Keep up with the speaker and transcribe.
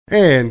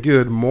And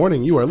good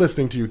morning. You are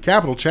listening to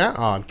Capital Chat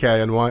on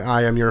KNY.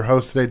 I am your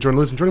host today, Jordan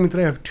Lewis, and joining me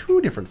today I have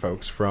two different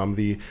folks from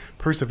the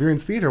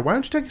Perseverance Theater. Why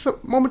don't you take a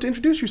moment to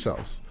introduce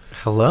yourselves?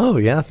 Hello.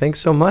 Yeah,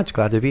 thanks so much.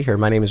 Glad to be here.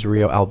 My name is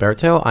Rio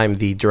Alberto. I'm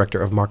the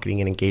Director of Marketing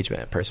and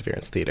Engagement at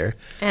Perseverance Theater.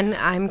 And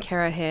I'm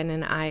Kara Hinn,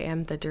 and I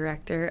am the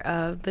director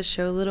of the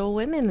show Little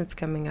Women that's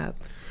coming up.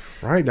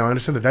 Right. Now, I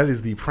understand that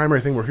is the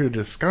primary thing we're here to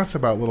discuss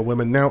about Little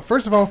Women. Now,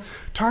 first of all,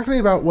 talk to me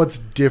about what's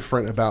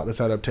different about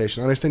this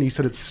adaptation. I understand you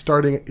said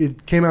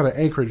it came out of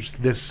Anchorage,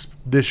 this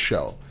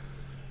show.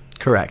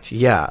 Correct.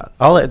 Yeah.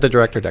 I'll let the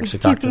director actually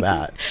talk to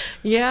that.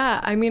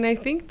 Yeah. I mean, I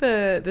think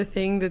the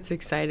thing that's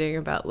exciting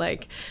about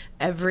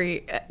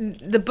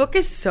the book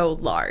is so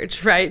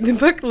large, right? The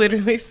book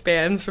literally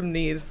spans from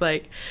these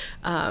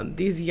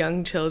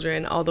young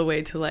children all the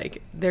way to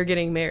they're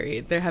getting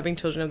married, they're having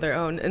children of their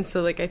own. And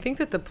so I think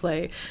that the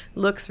play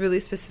looks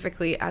really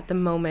specifically at the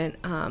moment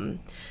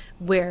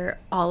where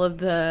all of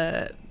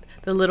the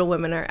little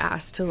women are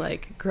asked to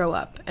grow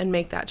up and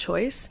make that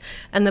choice,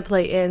 and the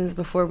play ends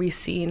before we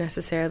see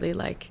necessarily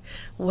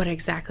what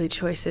exactly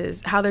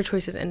how their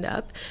choices end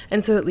up.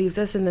 And so it leaves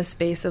us in this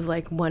space of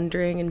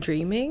wondering and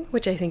dreaming,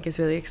 which I think is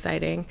really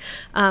exciting.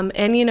 And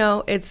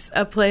it's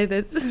a play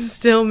that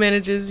still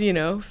manages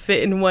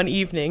fit in one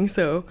evening.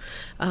 So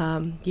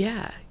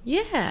yeah,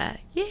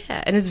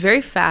 and it's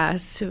very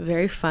fast,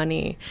 very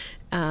funny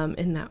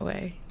in that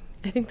way.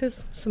 I think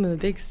that's some of the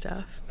big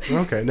stuff.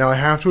 Okay. Now, I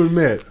have to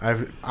admit,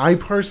 I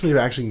personally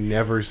have actually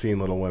never seen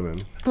Little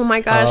Women. Oh,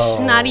 my gosh.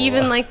 Not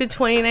even the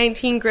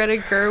 2019 Greta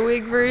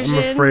Gerwig version?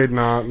 I'm afraid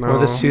not, no. Or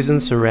the Susan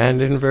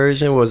Sarandon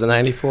version, was it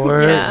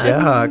 94?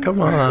 Yeah,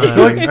 come on.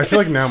 I feel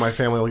like now my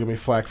family will give me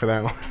flack for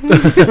that one.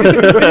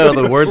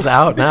 The word's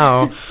out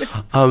now.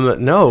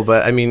 No,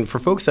 but I mean, for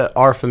folks that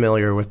are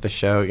familiar with the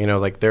show,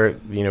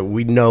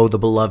 we know the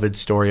beloved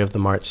story of the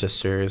March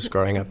sisters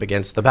growing up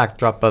against the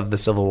backdrop of the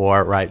Civil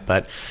War, right?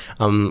 But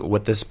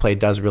what this play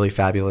does really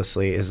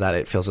fabulously is that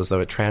it feels as though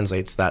it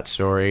translates that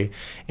story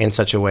in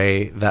such a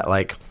way that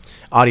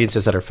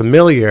audiences that are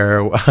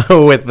familiar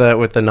with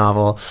the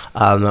novel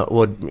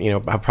would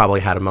have probably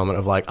had a moment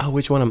of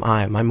which one am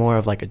I? Am I more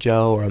of a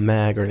Joe or a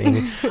Meg or an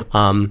Amy?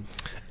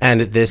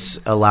 And this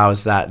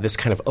allows that, this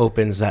kind of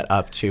opens that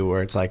up to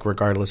where it's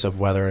regardless of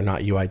whether or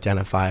not you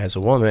identify as a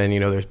woman,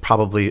 there's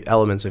probably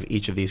elements of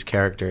each of these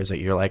characters that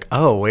you're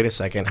oh, wait a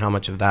second, how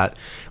much of that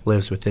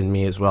lives within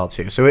me as well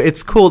too. So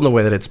it's cool in the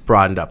way that it's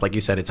broadened up. Like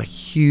you said, it's a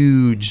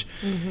huge,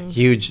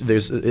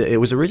 it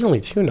was originally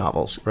 2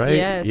 novels, right?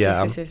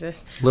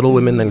 Yes. Little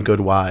Women, then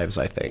Good Wives,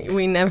 I think.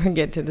 We never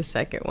get to the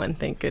second one,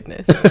 thank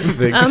goodness. No.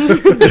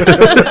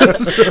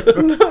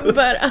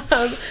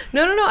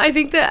 I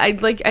think that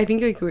I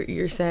think what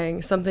you're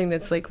saying, something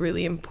that's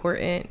really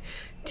important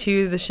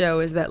to the show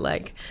is that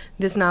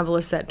this novel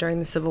is set during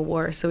the Civil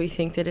War, so we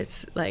think that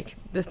it's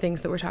the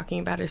things that we're talking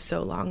about is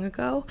so long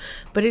ago,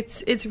 but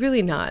it's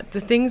really not. The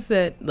things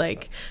that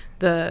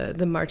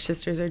the March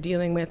sisters are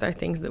dealing with are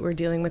things that we're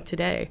dealing with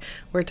today.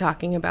 We're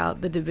talking about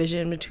the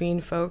division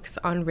between folks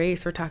on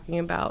race. We're talking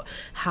about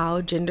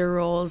how gender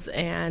roles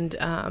and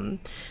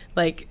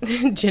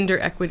gender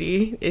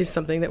equity is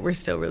something that we're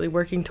still really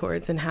working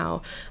towards, and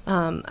how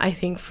I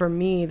think for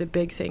me the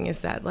big thing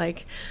is that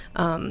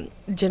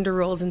gender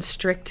roles and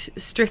strict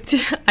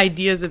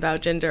ideas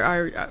about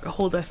gender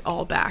hold us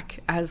all back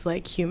as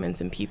humans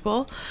and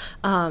people,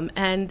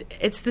 and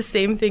it's the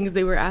same things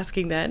they were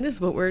asking then is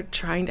what we're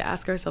trying to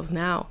ask ourselves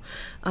now.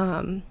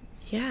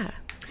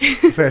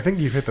 So I think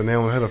you've hit the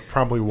nail on the head of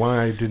probably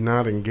why I did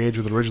not engage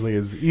with it originally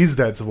is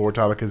that Civil War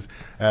topic, because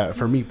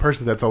for me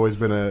personally that's always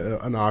been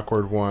an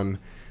awkward one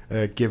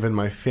given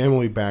my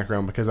family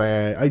background, because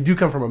I do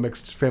come from a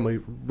mixed family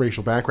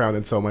racial background,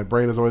 and so my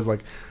brain is always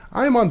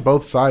I'm on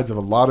both sides of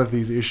a lot of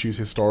these issues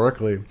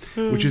historically,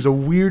 which is a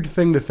weird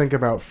thing to think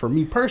about for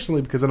me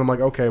personally, because then I'm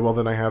okay, well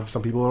then I have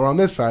some people who are on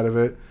this side of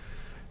it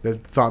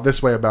that thought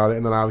this way about it,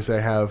 and then obviously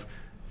I have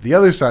the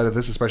other side of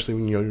this, especially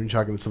when you're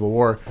talking the Civil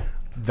War,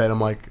 that I'm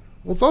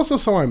well, it's also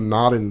so I'm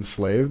not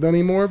enslaved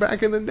anymore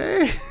back in the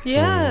day.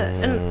 Yeah,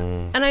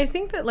 and I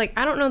think that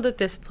I don't know that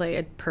this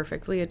play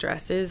perfectly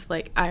addresses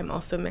I'm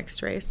also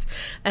mixed race,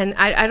 and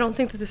I don't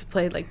think that this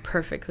play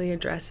perfectly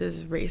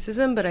addresses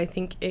racism, but I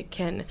think it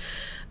can.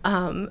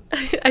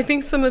 I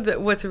think some of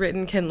what's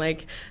written can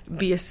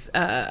be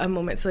a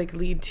moment to our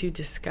to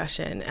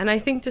discussion, and I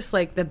think just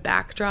the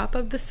backdrop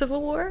of the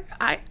Civil War.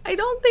 I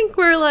don't think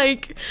we're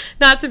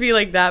not to be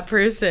that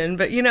person,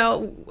 but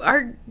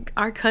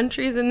our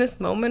country's in this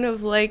moment of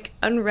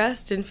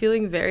unrest and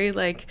feeling very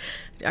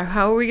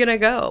how are we gonna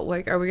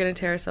go? Are we gonna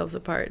tear ourselves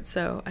apart?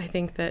 So I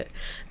think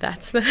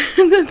that's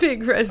the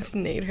big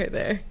resonator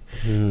there.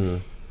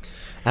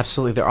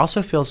 Absolutely. There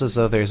also feels as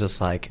though there's this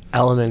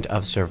element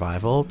of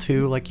survival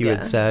too, like you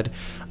had said.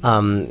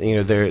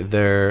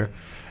 We're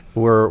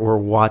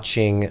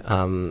watching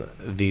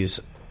these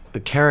the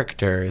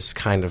characters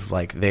kind of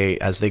like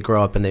as they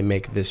grow up and they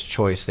make this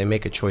choice, they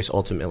make a choice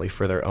ultimately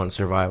for their own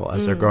survival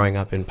as they're growing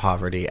up in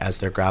poverty, as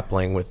they're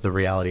grappling with the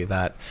reality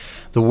that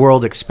the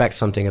world expects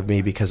something of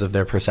me because of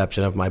their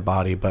perception of my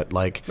body. But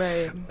like,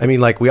 Right. I mean,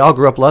 like we all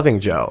grew up loving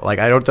Joe. Like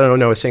I don't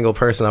know a single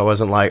person that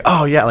wasn't like,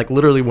 oh yeah, like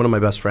literally one of my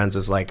best friends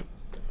is like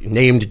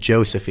named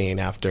Josephine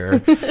after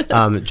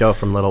Joe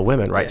from Little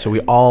Women, right? Yeah. So we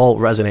all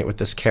resonate with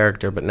this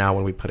character, but now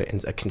when we put it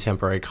in a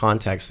contemporary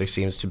context, there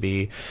seems to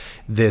be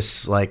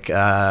this like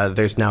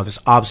there's now this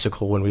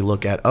obstacle when we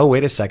look at, oh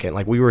wait a second,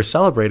 like we were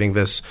celebrating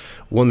this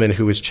woman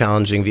who was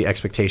challenging the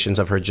expectations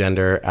of her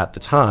gender at the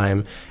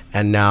time,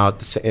 and now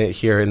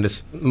here in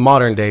this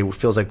modern day, it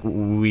feels like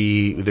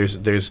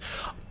there's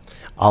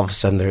all of a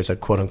sudden there's a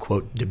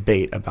quote-unquote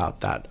debate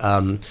about that.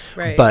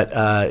 Right. But,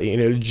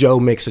 Joe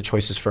makes the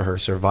choices for her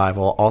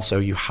survival. Also,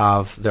 you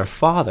have their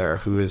father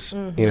who is,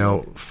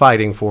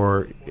 fighting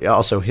for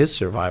also his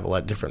survival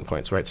at different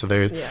points, right? So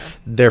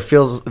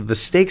the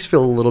stakes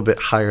feel a little bit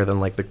higher than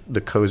like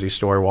the cozy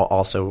story, while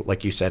also,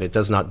 like you said, it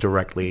does not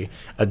directly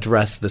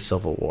address the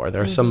Civil War.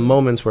 There are some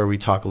moments where we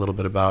talk a little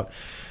bit about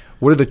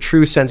what are the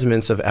true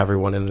sentiments of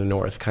everyone in the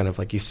North, kind of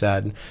like you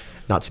said,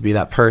 not to be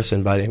that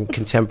person, but in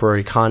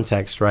contemporary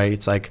context, right?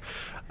 It's like,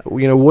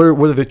 what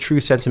are the true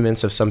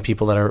sentiments of some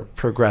people that are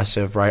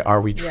progressive, right? Are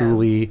we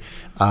truly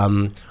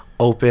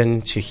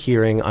open to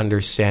hearing,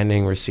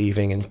 understanding,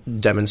 receiving,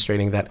 and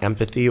demonstrating that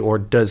empathy? Or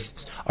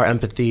does our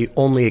empathy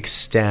only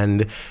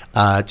extend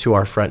to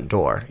our front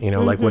door?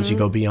 Like once you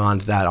go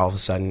beyond that, all of a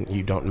sudden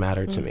you don't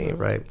matter to me,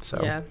 right?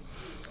 So. Yeah.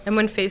 And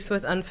when faced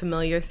with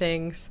unfamiliar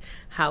things,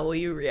 how will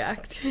you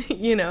react?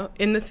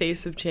 In the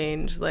face of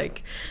change,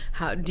 like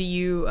how do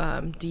you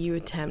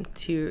attempt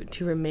to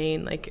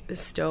remain like a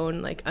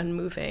stone, like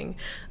unmoving?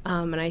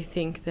 And I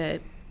think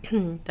that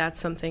that's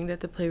something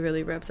that the play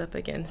really rubs up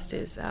against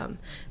is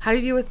how do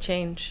you deal with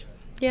change?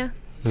 Yeah.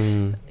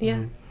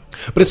 Yeah.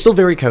 But it's still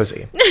very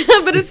cozy.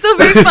 But it's still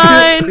very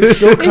fun. It's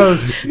still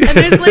cozy. And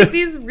there's like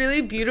these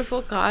really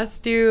beautiful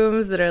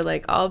costumes that are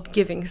like all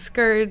giving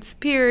skirts,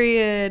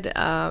 period.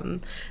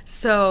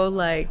 So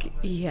like,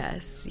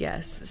 yes,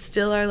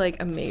 still our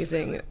like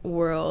amazing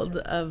world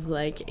of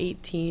like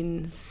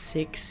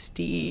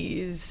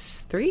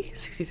 1863?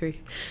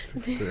 63.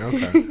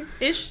 Okay.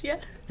 Ish, yeah.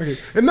 Okay.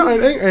 And no,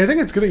 I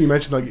think it's good that you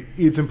mentioned like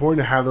it's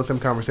important to have those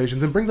same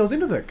conversations and bring those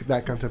into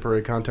that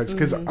contemporary context,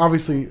 because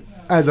obviously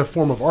as a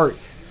form of art,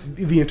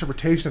 the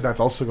interpretation of that's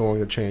also going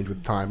to change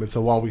with time. And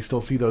so while we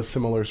still see those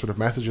similar sort of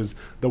messages,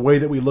 the way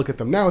that we look at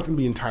them now, it's going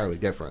to be entirely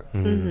different.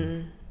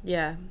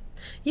 Yeah.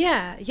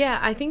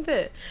 I think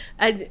that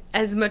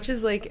as much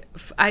as like,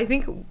 I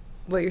think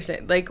what you're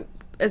saying, like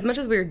as much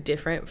as we're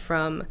different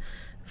from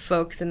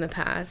folks in the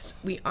past,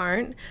 we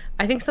aren't.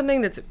 I think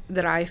something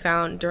that I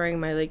found during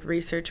my like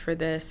research for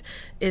this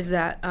is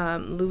that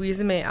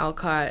Louisa May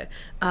Alcott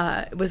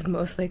was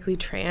most likely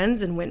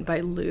trans and went by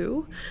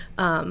Lou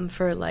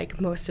for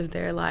like most of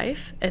their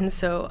life, and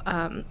so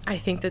I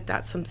think that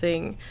that's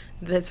something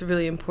that's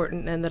really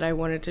important and that I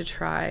wanted to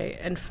try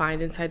and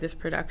find inside this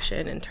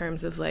production in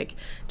terms of like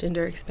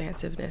gender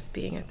expansiveness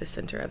being at the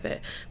center of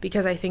it,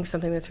 because I think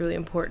something that's really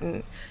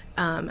important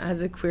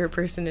as a queer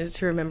person is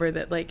to remember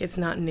that like it's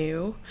not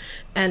new,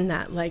 and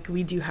that like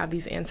we do have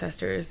these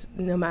ancestors,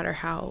 no matter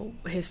how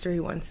history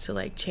wants to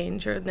like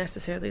change or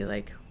necessarily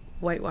like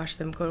whitewash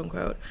them, quote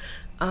unquote.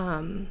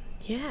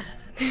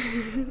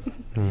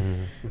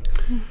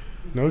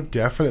 No,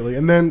 definitely.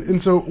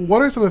 And so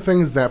what are some of the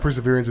things that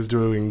Perseverance is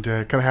doing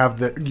to kind of have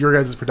your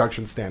guys'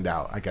 production stand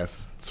out, I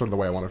guess, sort of the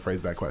way I want to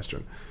phrase that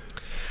question?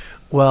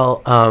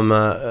 Well,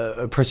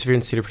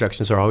 Perseverance Theater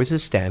Productions are always a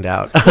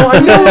standout. Well, I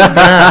know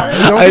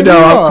that. I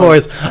know,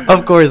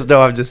 of course.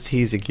 No, I'm just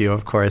teasing you,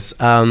 of course.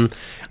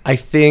 I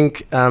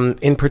think,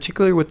 in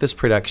particular with this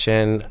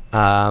production,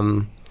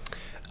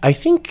 I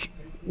think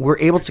we're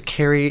able to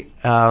carry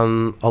a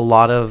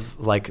lot of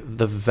like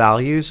the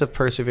values of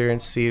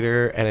Perseverance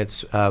Theater and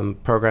its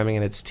programming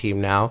and its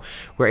team now.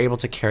 We're able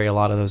to carry a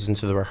lot of those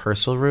into the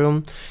rehearsal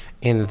room,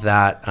 in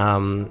that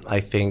I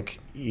think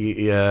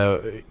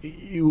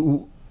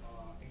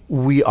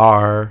we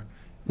are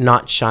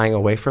not shying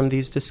away from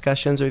these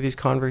discussions or these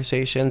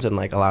conversations, and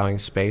like allowing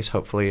space,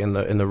 hopefully, in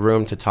the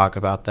room to talk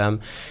about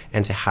them,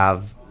 and to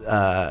have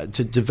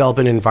to develop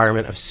an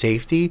environment of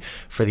safety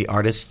for the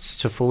artists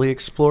to fully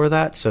explore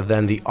that. So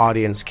then the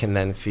audience can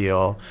then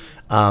feel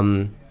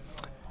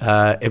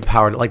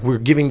empowered. Like we're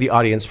giving the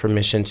audience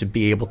permission to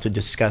be able to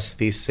discuss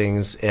these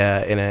things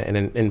in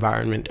an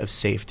environment of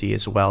safety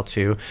as well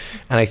too.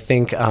 And I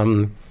think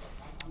the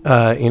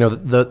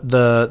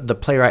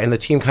playwright and the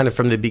team kind of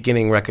from the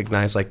beginning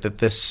recognized like that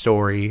this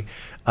story,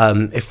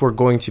 if we're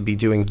going to be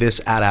doing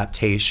this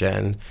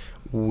adaptation,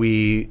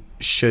 we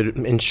should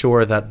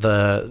ensure that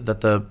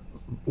the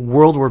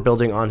world we're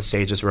building on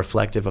stage is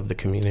reflective of the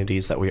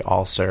communities that we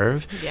all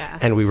serve. Yeah.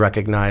 And we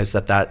recognize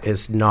that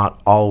is not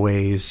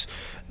always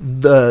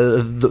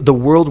the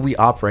world we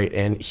operate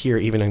in here,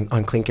 even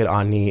on Tlingit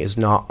Ani, is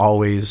not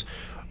always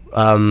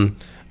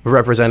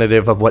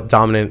representative of what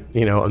dominant,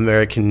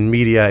 American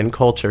media and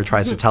culture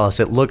tries to tell us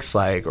it looks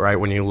like, right?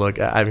 When you look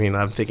at,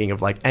 I'm thinking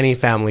of like any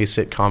family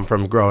sitcom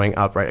from growing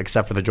up, right?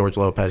 Except for the George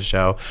Lopez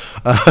show,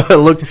 it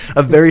looked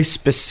a very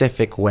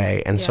specific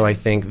way. And so I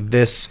think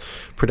this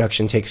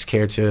production takes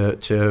care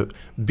to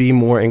be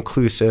more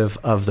inclusive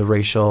of the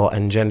racial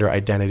and gender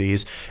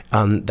identities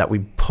that we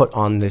put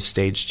on this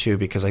stage too,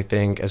 because I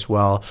think as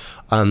well,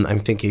 I'm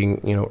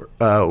thinking,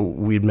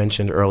 we'd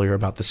mentioned earlier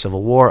about the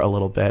Civil War a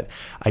little bit.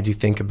 I do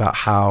think about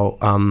how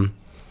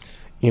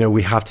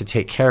we have to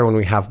take care when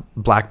we have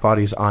Black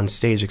bodies on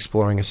stage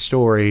exploring a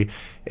story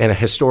in a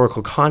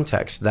historical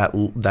context that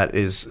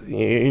is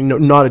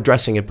not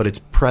addressing it, but it's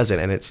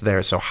present and it's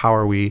there. So how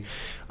are we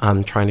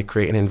trying to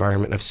create an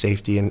environment of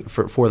safety and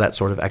for that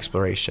sort of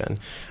exploration?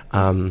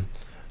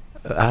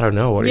 I don't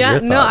know. What are your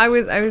thoughts? No, I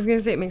was going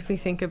to say it makes me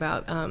think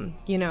about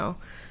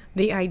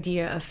the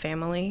idea of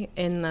family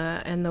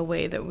and the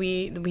way that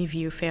we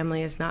view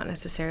family as not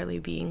necessarily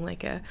being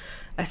like a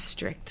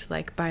strict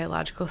like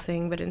biological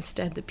thing, but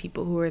instead the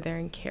people who are there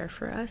and care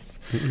for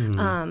us.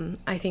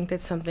 I think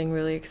that's something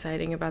really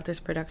exciting about this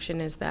production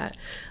is that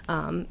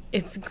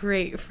it's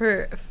great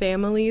for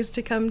families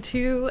to come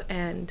to,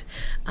 and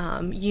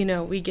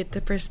we get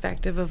the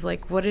perspective of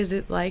like what is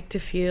it like to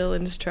feel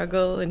and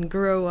struggle and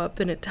grow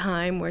up in a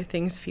time where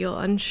things feel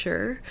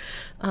unsure,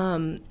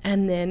 and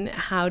then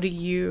how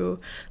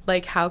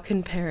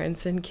can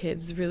parents and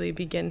kids really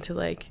begin to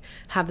like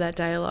have that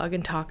dialogue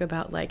and talk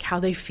about like how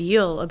they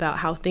feel about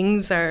how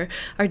things are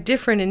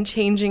different and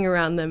changing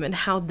around them and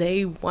how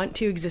they want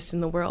to exist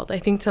in the world. I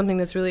think something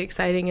that's really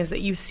exciting is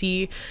that you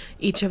see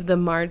each of the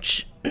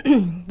March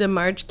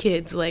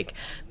kids like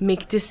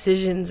make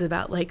decisions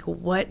about like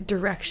what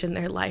direction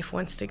their life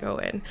wants to go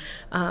in,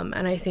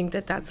 and I think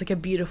that that's like a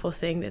beautiful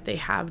thing that they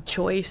have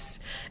choice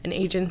and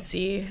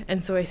agency.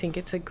 And so I think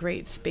it's a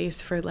great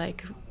space for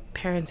like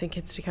parents and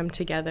kids to come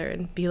together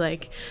and be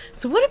like,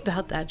 so what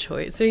about that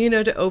choice?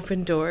 Or to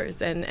open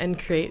doors and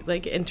create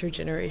like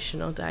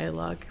intergenerational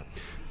dialogue.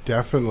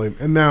 Definitely.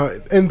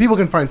 And people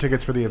can find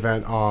tickets for the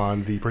event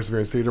on the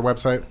Perseverance Theater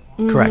website.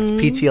 Correct,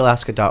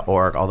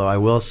 ptalaska.org, although I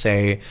will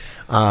say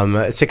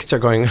tickets are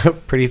going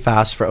pretty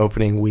fast for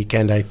opening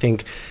weekend. I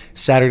think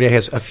Saturday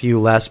has a few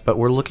less, but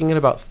we're looking at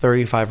about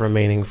 35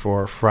 remaining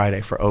for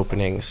Friday for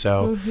opening.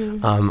 So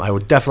I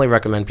would definitely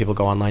recommend people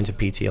go online to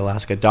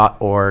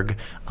ptalaska.org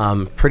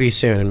pretty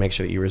soon and make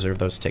sure that you reserve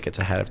those tickets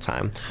ahead of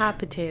time. Hot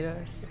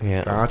potatoes.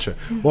 Yeah. Gotcha.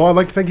 Well, I'd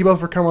like to thank you both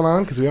for coming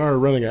on because we are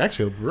running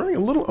a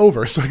little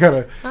over, so we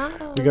gotta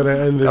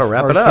end this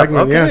wrap it up.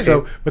 segment. Okay.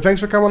 Yeah. But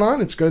thanks for coming on.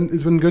 It's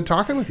been good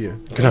talking with you.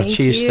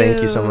 Cheese.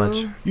 Thank you so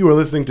much. You are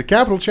listening to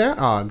Capital Chat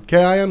on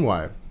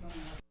KINY.